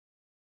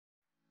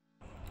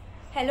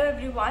Hello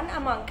everyone,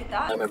 I'm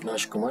Ankita. I'm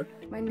Avinash Kumar.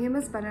 My name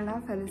is Banana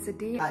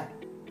Felicity. Hi,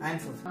 I'm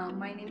Susan.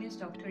 My name is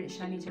Dr.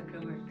 Ishani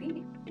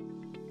Chakravarti.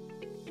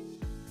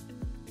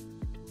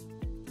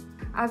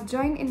 I've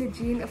joined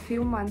Indegene a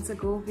few months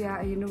ago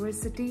via a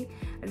university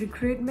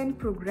recruitment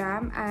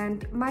program,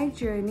 and my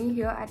journey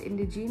here at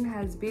Indegene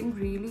has been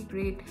really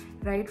great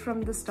right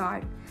from the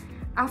start.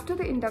 After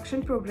the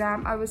induction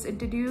program, I was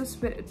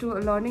introduced to a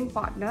learning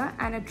partner,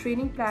 and a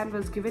training plan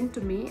was given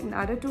to me in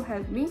order to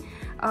help me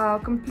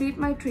complete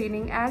my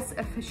training as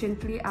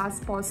efficiently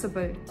as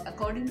possible.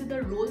 According to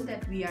the role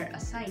that we are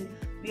assigned,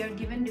 we are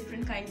given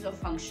different kinds of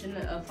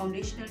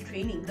foundational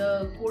training.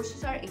 The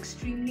courses are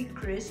extremely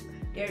crisp,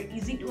 they are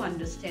easy to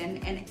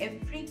understand, and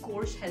every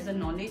course has a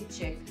knowledge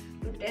check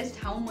to test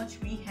how much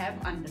we have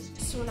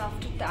understood. Soon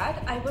after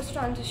that, I was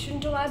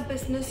transitioned to my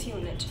business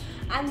unit,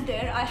 and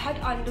there I had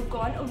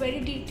undergone a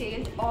very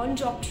detailed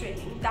on-job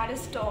training that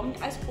is termed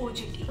as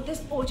OJT.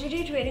 This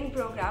OJT training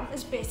program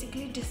is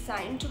basically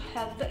designed to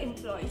help the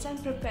employees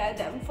and prepare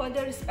them for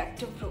their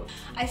respective role.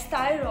 I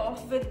started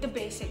off with the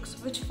basics,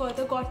 which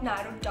further got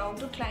narrowed down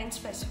to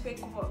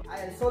client-specific work.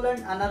 I also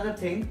learned another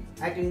thing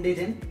at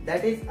Indegene,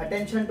 that is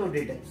attention to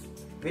details,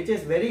 which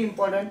is very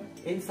important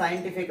in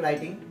scientific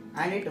writing,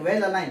 and it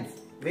well aligns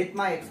with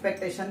my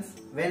expectations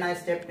when I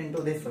stepped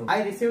into this role.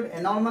 I received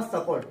enormous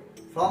support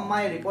from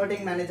my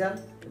reporting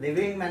manager,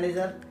 reviewing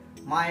manager,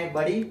 my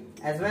buddy,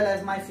 as well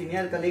as my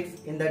senior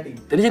colleagues in the team.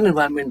 There is an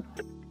environment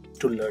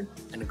to learn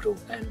and grow,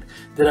 and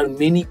there are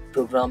many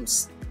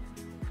programs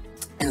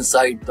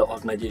inside the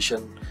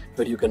organization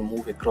where you can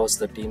move across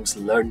the teams,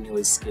 learn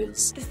new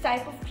skills. This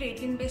type of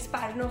gradient-based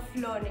pattern of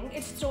learning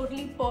is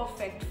totally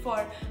perfect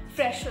for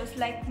freshers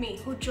like me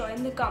who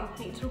join the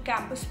company through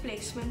campus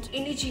placement.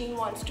 Indegene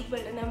wants to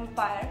build an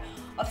empire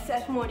of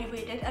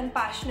self-motivated and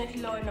passionate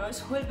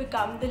learners who will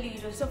become the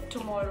leaders of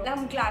tomorrow.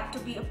 I'm glad to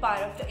be a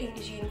part of the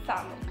Indegene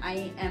family.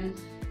 I am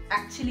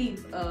actually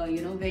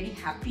very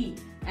happy,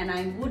 and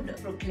I would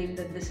proclaim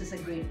that this is a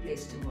great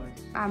place to work.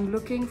 I'm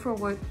looking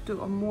forward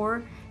to a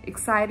more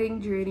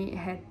exciting journey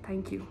ahead.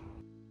 Thank you.